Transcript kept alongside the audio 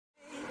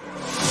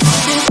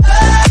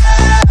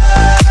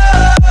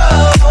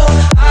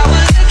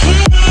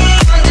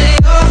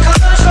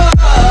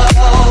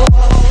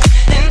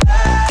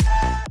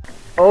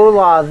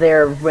Haha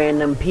there,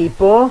 random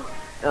people.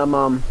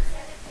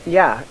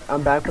 Yeah,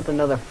 I'm back with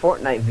another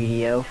Fortnite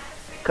video.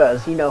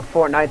 Cause, you know,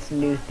 Fortnite's a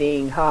new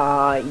thing.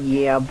 Haha,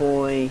 yeah,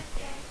 boy.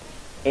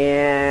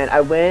 And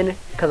I win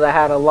because I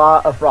had a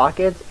lot of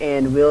rockets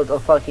and wheeled a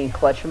fucking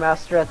clutch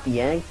master at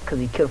the end. Cause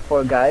he killed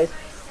 4 guys.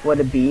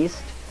 What a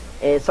beast.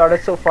 And it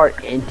started so far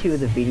into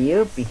the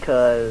video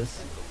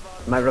because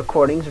my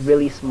recording's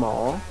really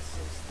small.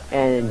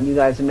 And you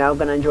guys are now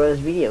gonna enjoy this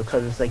video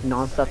because it's like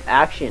non-stop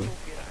action.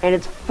 And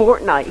it's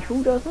Fortnite.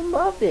 Who doesn't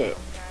love it?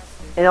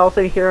 And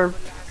also you hear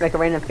like a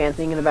random fan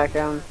thing in the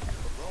background.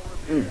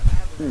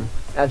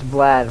 That's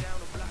Vlad.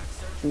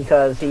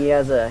 Because he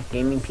has a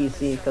gaming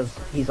PC, because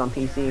he's on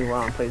PC, we're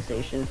on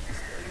PlayStation.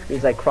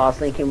 He's like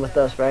cross-linking with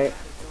us, right?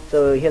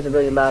 So he has a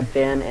really loud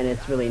fan and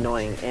it's really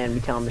annoying, and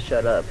we tell him to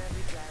shut up.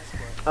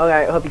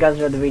 Alright, I hope you guys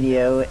enjoyed the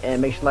video,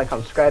 and make sure to like,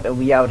 comment, subscribe, and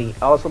we outie.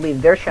 I'll also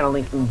leave their channel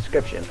link in the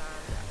description.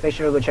 Make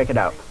sure to go check it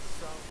out.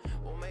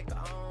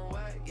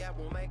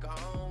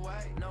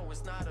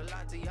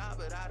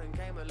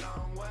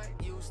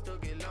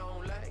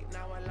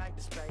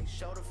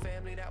 Show the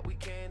family that we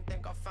can.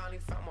 Think I finally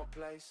found my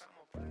place.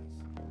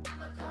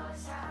 I'ma go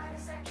as hard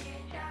as I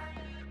can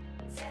die.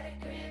 Tell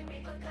the grim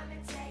reaper come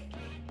and take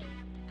me.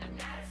 I'm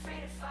not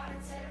afraid of falling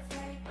to the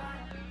very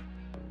bottom.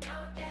 No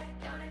death,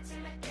 don't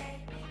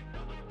intimidate me.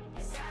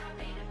 Cause I'll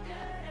be the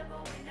blood of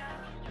a winner.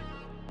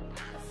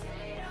 I can feel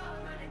it all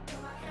running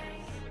through my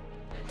veins.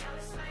 I know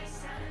this might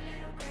sound a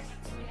little crazy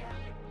to you.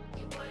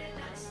 You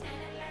wouldn't understand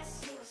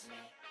unless you was me.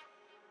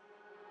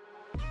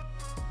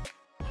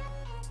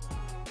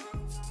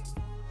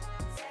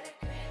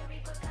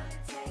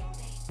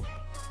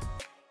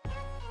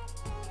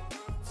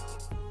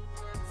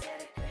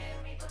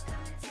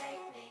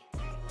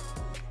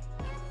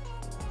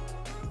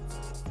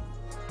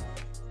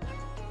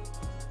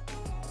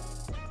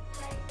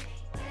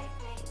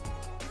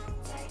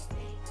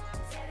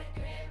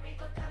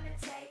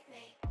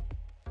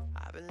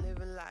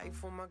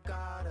 Life with my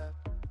guard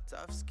up,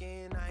 tough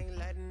skin, I ain't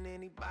letting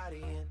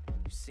anybody in.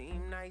 You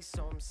seem nice,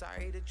 so I'm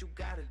sorry that you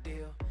gotta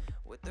deal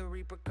with the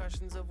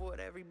repercussions of what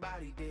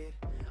everybody did.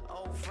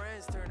 Old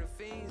friends turn to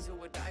fiends who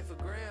would die for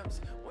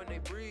grams. When they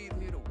breathe,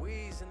 hear the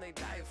wheeze and they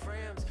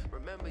diaphragms.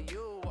 Remember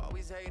you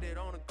always hated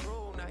on a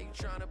crew. Now you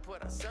trying to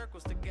put our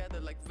circles together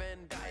like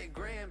Venn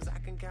diagrams. I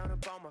can count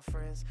up all my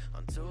friends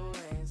on 2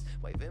 hands,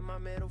 waving my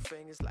middle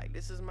fingers like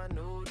this is my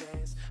new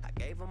dance. I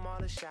gave them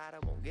all a shot,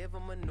 I won't give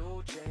them a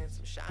new chance.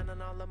 I'm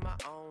shining all of my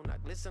own, I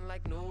glisten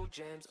like new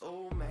gems.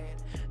 Oh man,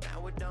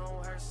 now it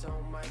don't hurt so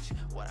much.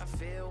 What I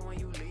feel when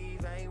you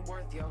leave ain't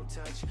worth your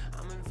touch.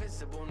 I'm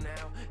invincible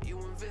now, you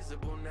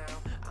invisible now.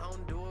 I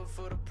don't do it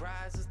for the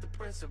prize, it's the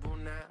principle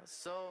now.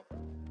 So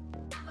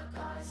I'ma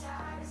go as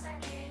hard as I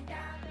can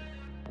down.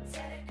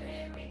 Tell the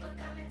grim reaper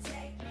come and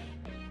take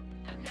me.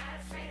 I'm not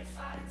afraid of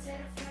falling to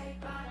the very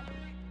bottom.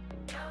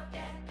 No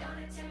death, don't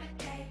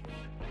intimidate me.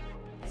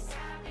 Cause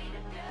I'll be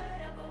the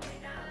blood of a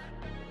winner.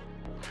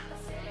 I can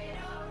feel it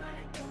all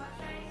running through my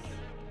veins.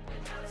 I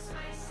know this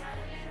might sound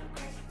a little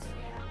crazy to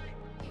you.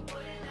 You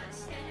wouldn't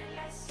understand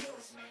unless you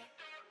was me.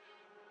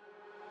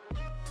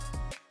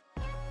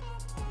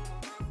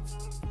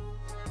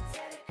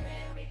 Tell the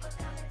grim reaper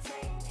come and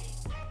take me.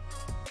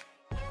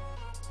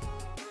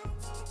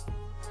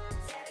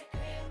 Tell the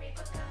grim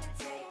reaper come and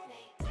take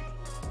me.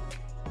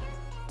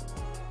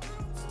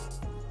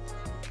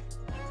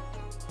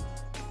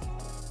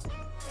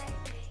 Take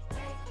me,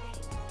 take me,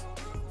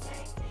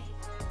 take me.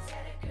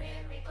 Tell the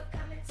grim reaper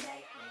come and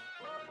take me.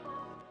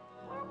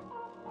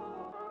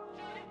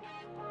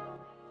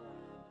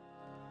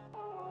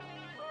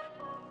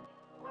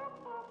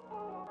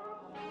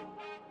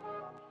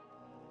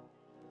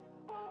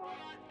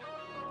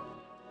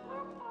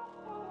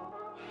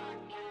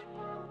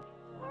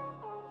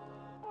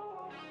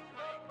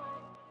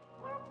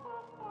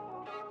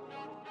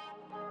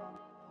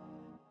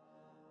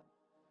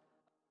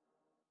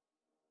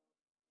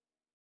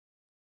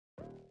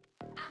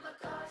 I'ma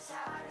go as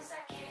hard as I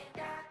can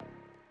down.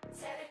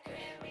 Tell the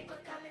grim reaper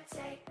come and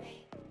take me.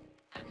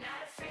 I'm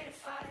not afraid of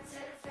falling to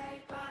the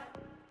very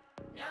bottom.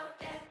 No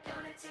death,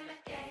 don't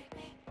intimidate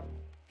me.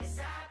 Cause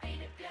I'll be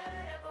the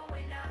blood of a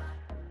winner.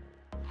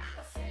 I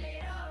can feel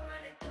it all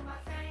running through my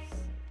veins.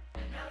 I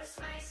know this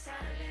might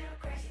sound a little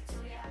crazy to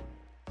you.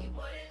 You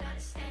wouldn't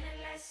understand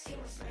unless you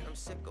was me. I'm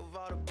sick of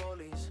all the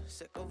bullies,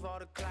 sick of all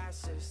the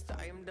classists.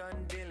 I am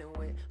done dealing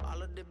with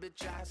all of the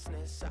bitch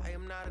assness. I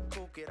am not a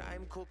cool kid, I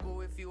am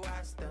cuckoo if you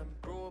ask them.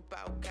 Grew up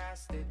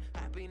outcasted,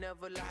 happy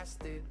never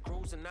lasted.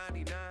 Cruising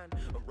 99,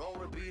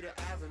 Aurora be the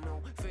avenue.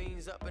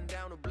 Fiends up and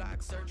down the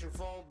block searching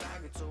for a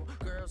bag or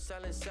two. Girls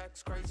selling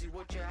sex, crazy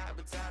what your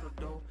habitat will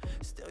do.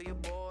 Still your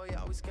boy,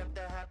 always kept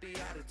a happy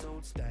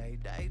attitude. Stay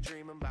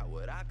daydreaming about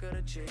what I could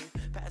achieve.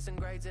 Passing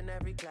grades in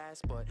every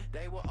class, but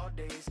they were all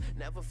D's.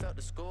 Never felt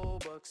the school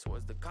books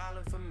was the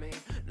calling for me.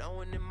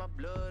 Knowing in my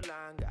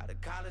bloodline, got a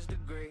college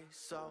degree.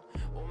 So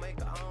we'll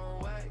make our own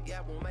way,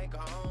 yeah, we'll make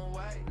our own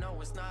way. No,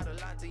 it's not a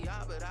lot to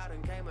y'all, but I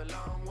done came a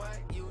long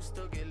way. Used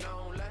to get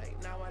lonely,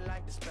 now I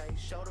like the space.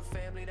 Show the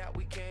family that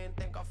we can.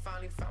 Think I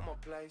finally found my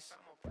place.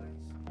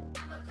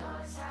 I'ma go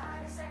as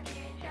hard as I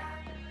can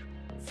die.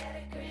 Tell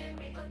the grim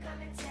reaper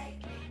come and take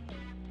me.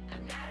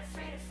 I'm not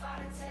afraid of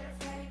falling to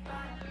the very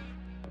bottom.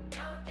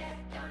 No death,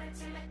 don't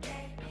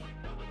intimidate me.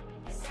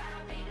 'Cause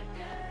I'll be the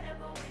blood of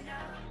a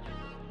winner.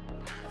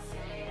 I can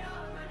feel it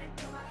all running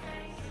through my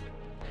veins.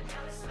 I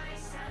know this might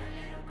sound a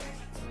little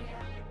crazy to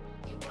you.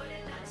 You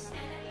wouldn't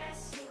understand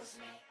unless you was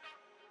me.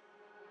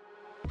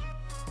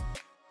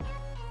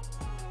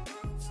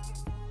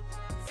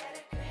 Tell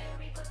the grim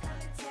reaper come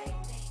and take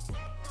me.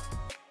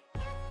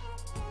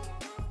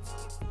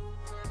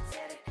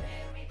 Tell the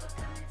grim reaper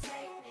come and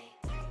take me.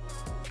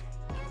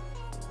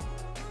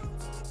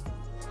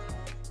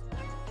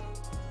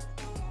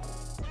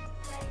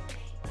 Take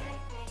me,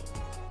 take me,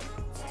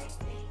 take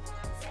me.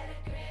 Tell the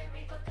grim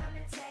reaper come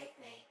and take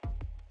me.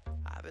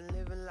 I've been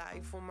living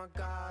life with my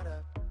guard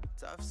up.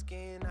 Tough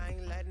skin, I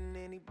ain't letting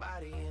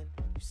anybody in.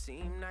 You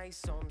seem nice,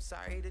 so I'm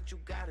sorry that you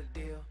gotta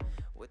deal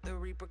with the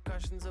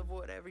repercussions of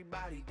what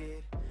everybody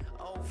did.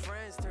 Old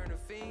friends turn to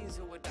fiends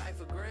who would die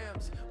for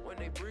grams. When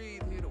they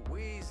breathe, hear the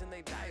wheeze and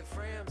they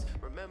diaphragms.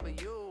 Remember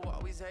you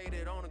always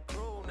hated on the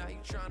crew. Now you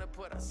trying to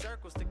put our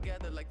circles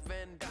together like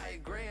Venn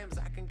diagrams.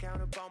 I can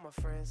count up all my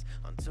friends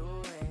on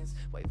 2 hands,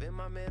 waving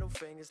my middle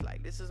fingers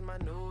like this is my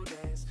new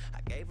dance. I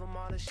gave them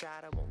all a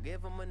shot, I won't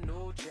give them a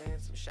new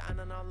chance. I'm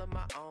shining all of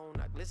my own,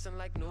 I glisten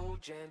like new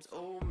gems.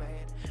 Oh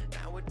man,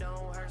 now it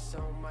don't hurt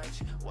so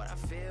much. What I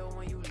feel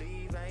when you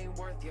leave ain't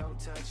worth your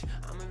touch.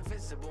 I'm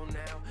invincible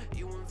now,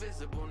 you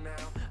invisible now.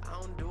 I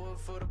don't do it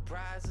for the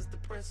prize, it's the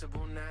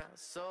principle now.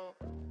 So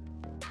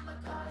I'ma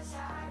go as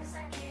hard as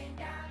I can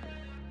down.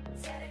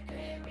 Tell the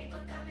grim reaper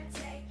come and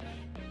take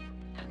me.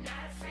 I'm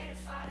not afraid of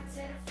falling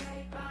to the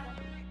very bottom.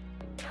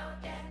 No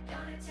death,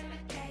 don't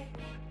intimidate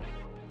me.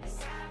 'Cause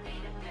I'll be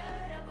the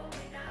blood of a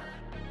winner.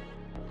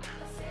 I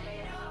can feel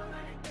it all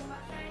running through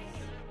my veins.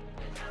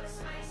 I know this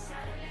might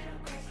sound a little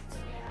crazy to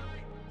you.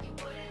 You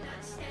wouldn't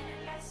understand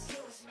unless you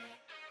was me.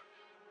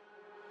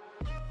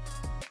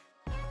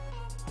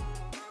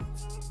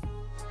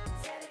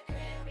 Tell the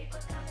grim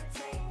reaper come and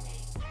take me.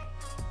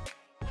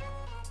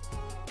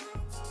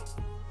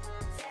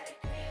 Tell the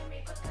grim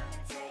reaper come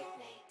and take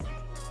me.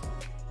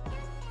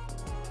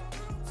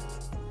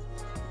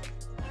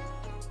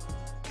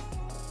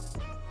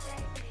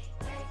 Take me,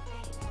 take me,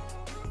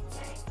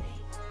 take me.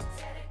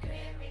 Tell the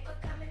grim reaper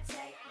come and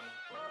take me.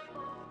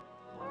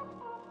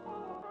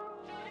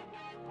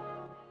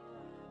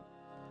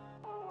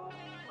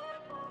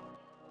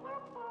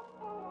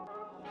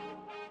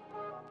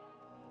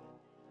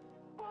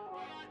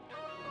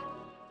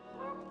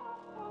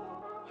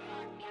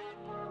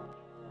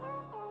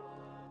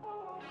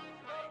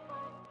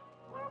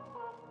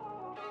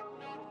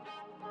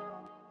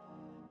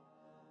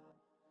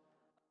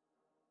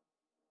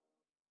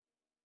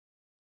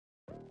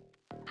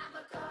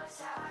 I'ma go as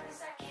hard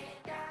as I can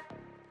down.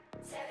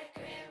 Tell the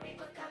grim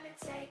reaper come and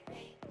take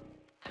me.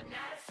 I'm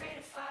not afraid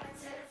of falling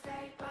to the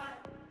very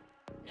bottom.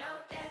 No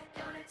death,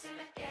 don't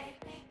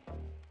intimidate me.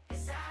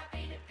 'Cause I'll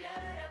be the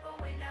blood of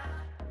a winner.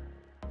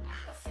 I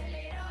can feel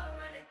it all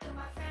running through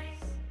my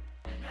veins.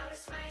 I know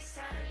this might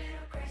sound a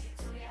little crazy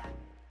to ya.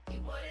 You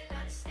wouldn't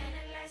understand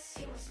unless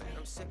you was me.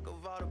 I'm sick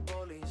of all the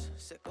bullies,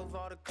 sick of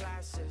all the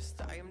classists.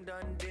 I am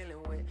done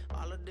dealing with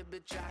all of the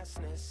bitch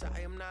assness.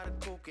 I am not a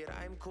cool kid,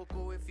 I am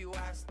cuckoo if you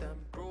ask them.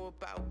 Grew up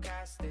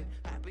outcasted,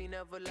 happy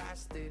never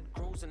lasted.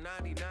 Cruising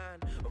 99,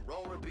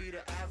 Aurora be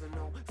the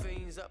avenue.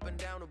 Fiends up and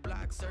down the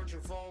block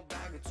searching for a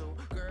bag or two.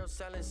 Girls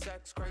selling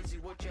sex, crazy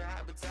what your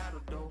habitat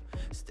will do.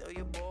 Still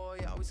your boy,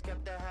 always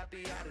kept a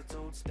happy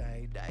attitude.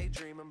 Stay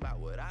daydreaming about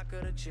what I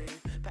could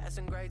achieve.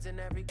 Passing grades in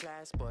every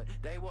class, but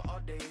they were all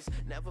D's.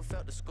 Never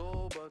felt the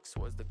school books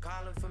was the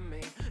calling for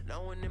me.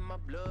 No one in my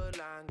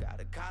bloodline got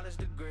a college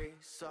degree.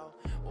 So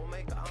we'll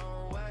make our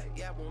own way,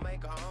 yeah, we'll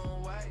make our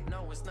own way.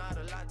 No, it's not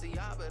a lot to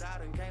y'all, but I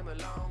done came a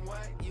long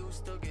way.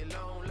 Used to get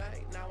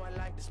lonely, now I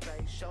like the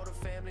space. Show the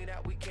family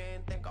that we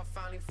can, think I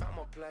finally found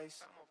my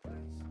place.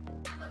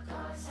 I'ma go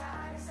as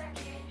hard as I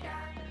can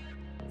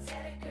down.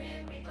 Tell the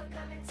grim reaper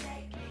come and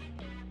take me.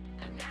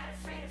 I'm not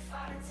afraid of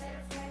falling to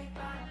the very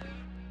bottom.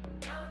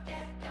 No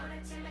death, don't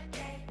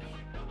intimidate me.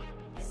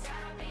 'Cause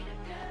I'll be the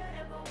blood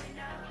of a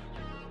winner.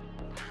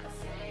 I can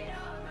feel it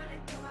all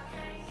running through my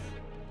veins.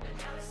 I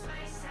know this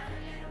might sound a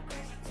little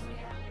crazy to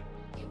ya.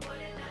 You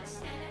wouldn't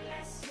understand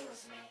unless you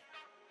was me.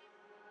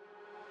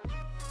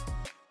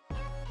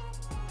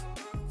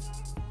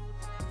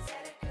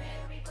 Tell the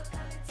grim reaper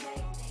come and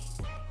take me.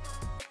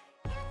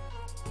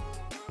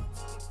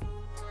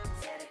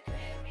 Tell the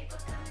grim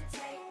reaper come and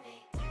take me.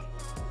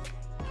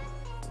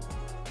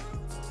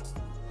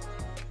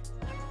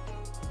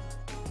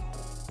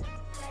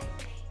 Take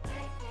me,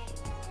 take me,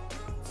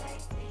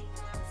 take me.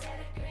 Tell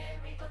the grim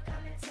reaper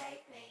come and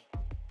take me.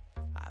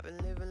 I've been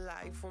living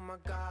life with my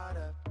guard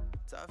up.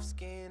 Tough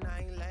skin,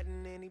 I ain't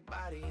letting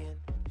anybody in.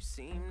 You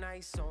seem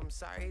nice, so I'm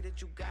sorry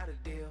that you gotta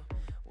deal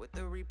with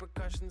the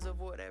repercussions of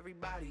what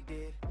everybody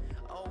did.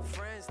 Old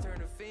friends turn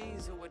to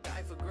fiends who would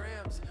die for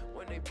grams.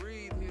 When they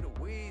breathe, hear the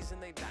wheeze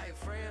and they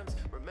diaphragms.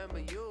 Remember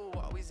you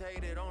always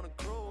hated on a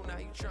crew. Now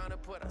you trying to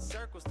put our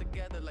circles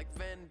together like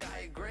Venn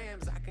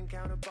diagrams. I can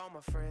count up all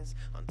my friends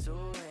on 2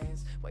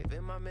 hands,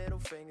 waving my middle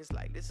fingers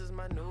like this is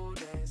my new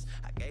dance.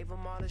 I gave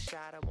them all a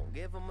shot, I won't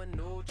give them a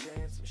new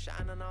chance. I'm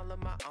shining all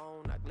of my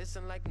own, I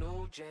glisten like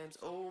new gems.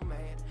 Oh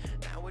man,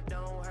 now it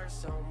don't hurt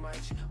so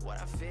much.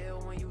 What I feel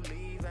when you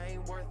leave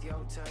ain't worth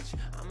your touch.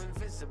 I'm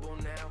invincible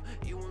now,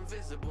 you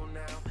invisible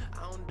now.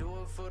 I don't do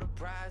it for the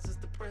prize, it's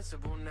the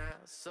principle now.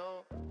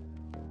 So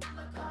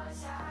I'ma go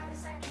as hard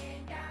as I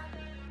can down.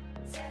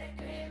 Tell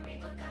the grim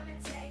reaper come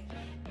and take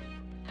me.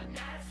 I'm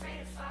not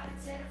afraid of falling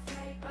to the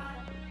very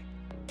bottom.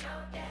 No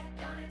death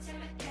don't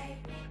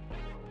intimidate me.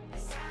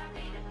 'Cause I'll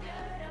be the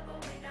blood of a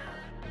winner.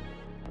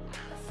 I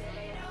can feel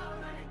it all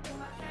running through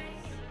my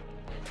veins.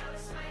 I know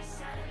this might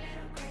sound a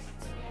little crazy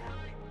to you.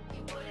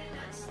 You wouldn't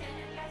understand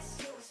unless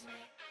you was me.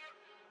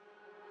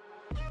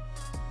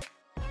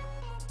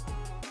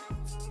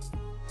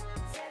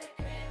 Tell the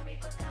grim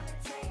reaper come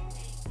and take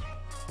me.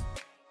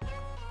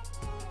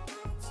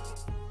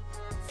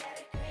 Tell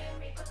the grim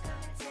reaper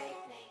come and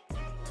take me.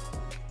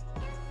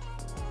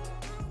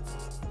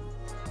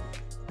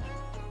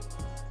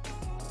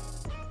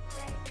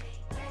 Take me,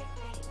 take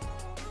me,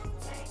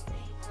 take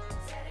me.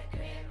 Tell the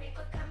grim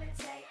reaper come and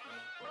take me.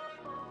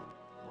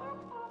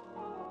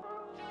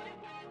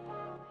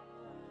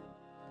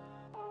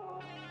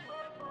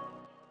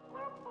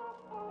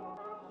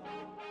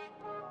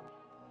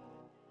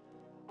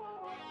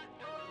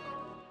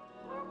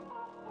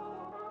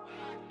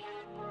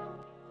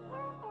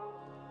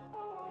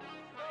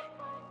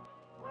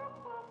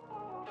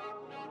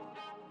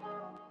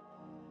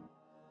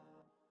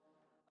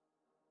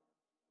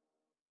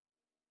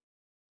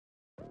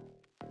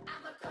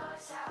 I'ma go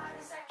as hard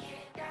as I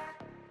can down.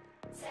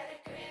 Tell the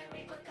grim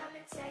reaper come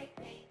and take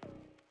me.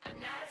 I'm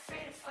not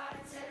afraid of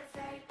falling to the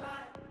very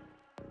bottom.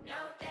 No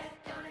death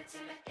don't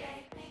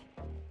intimidate me.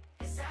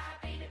 'Cause I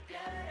be the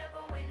blood of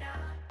a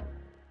winner.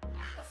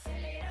 I can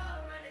feel it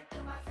all running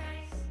through my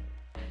veins.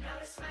 I know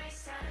this might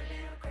sound a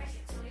little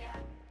crazy to ya.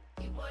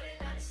 You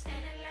wouldn't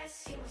understand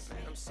unless you was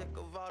me. I'm sick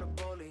of all the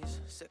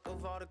bullies, sick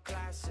of all the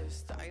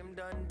classists. I am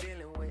done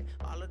dealing with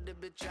all of the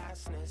bitch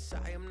assness.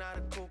 I am not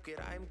a cool kid,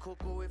 I am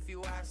cuckoo if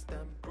you ask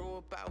them. Grew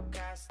up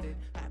outcasted,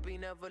 happy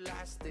never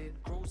lasted.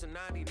 Cruising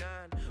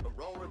 99,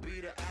 Aurora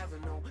be the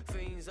avenue.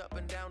 Fiends up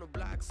and down the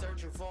block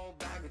searching for a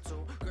bag or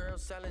two.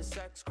 Girls selling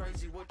sex,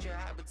 crazy what your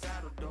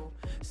habitat will do.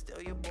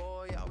 Still your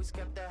boy, always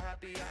kept a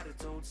happy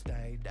attitude.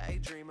 Stay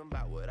daydreaming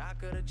about what I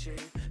could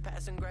achieve.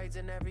 Passing grades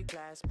in every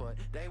class, but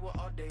they were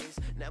all D's.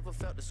 Never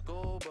felt the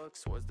school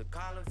books was the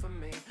calling for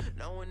me.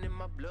 No one in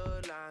my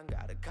bloodline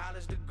got a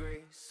college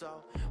degree.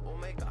 So we'll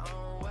make our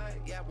own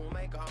way, yeah, we'll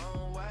make our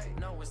own way.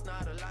 No, it's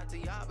not a lot to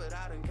y'all, but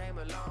I done came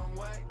a long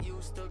way.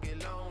 Used to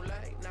get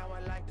lonely, now I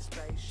like the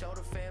space. Show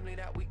the family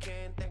that we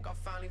can, think I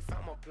finally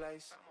found my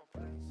place.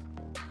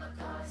 I'ma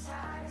go as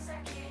hard as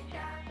I can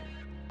down.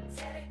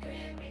 Tell the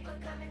grim reaper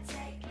come and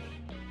take me.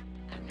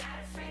 I'm not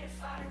afraid of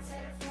falling to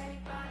the very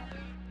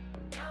bottom.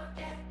 No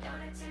death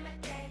don't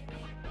intimidate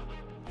me.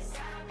 'Cause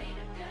I'll be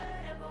the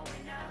blood of a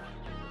winner.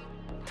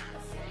 I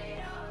can feel it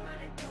all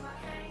running through my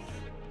veins.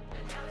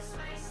 I know this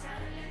might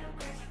sound a little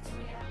crazy to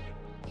ya.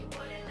 You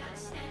wouldn't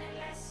understand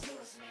unless you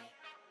was me.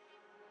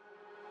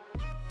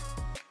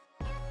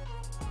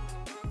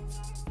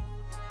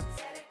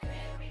 Tell the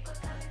grim reaper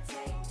come and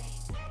take me.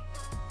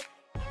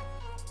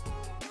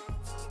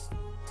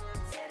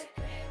 Tell the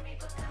grim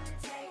reaper come and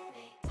take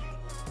me.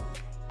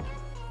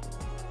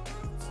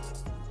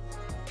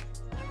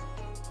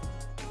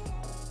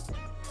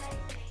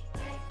 Take me,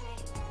 take me,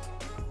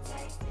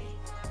 take me.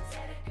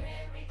 Tell the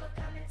grim reaper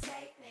come and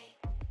take me.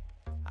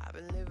 I've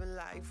been living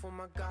life with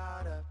my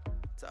guard up.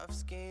 Tough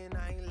skin,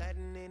 I ain't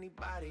letting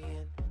anybody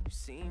in. You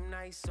seem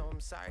nice, so I'm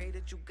sorry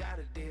that you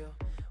gotta deal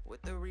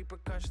with the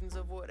repercussions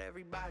of what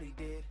everybody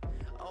did.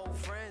 Old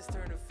friends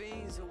turn to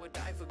fiends who would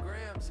die for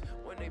grams.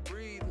 When they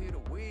breathe, hear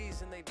the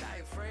wheeze and they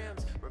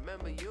diaphragms.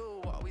 Remember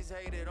you always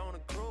hated on a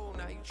crew.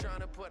 Now you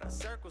trying to put our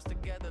circles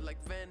together like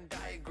Venn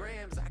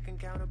diagrams. I can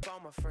count up all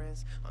my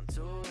friends on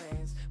 2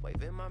 hands,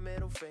 waving my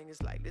middle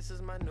fingers like this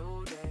is my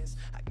new dance.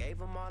 I gave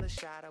them all a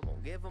shot, I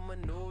won't give them a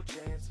new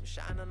chance. I'm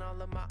shining all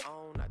of my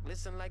own, I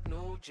glisten like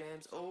new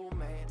gems. Oh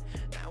man,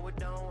 now it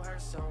don't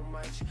hurt so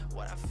much.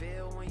 What I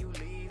feel when you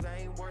leave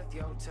ain't worth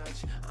your touch.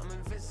 I'm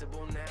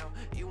invincible now,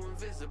 you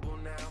invisible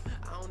now.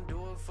 I don't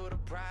do it for the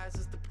prize,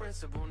 it's the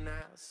principle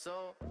now.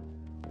 So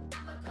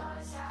I'ma go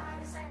as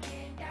hard as I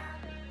can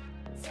down.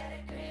 Tell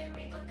the grim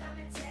reaper come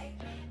and take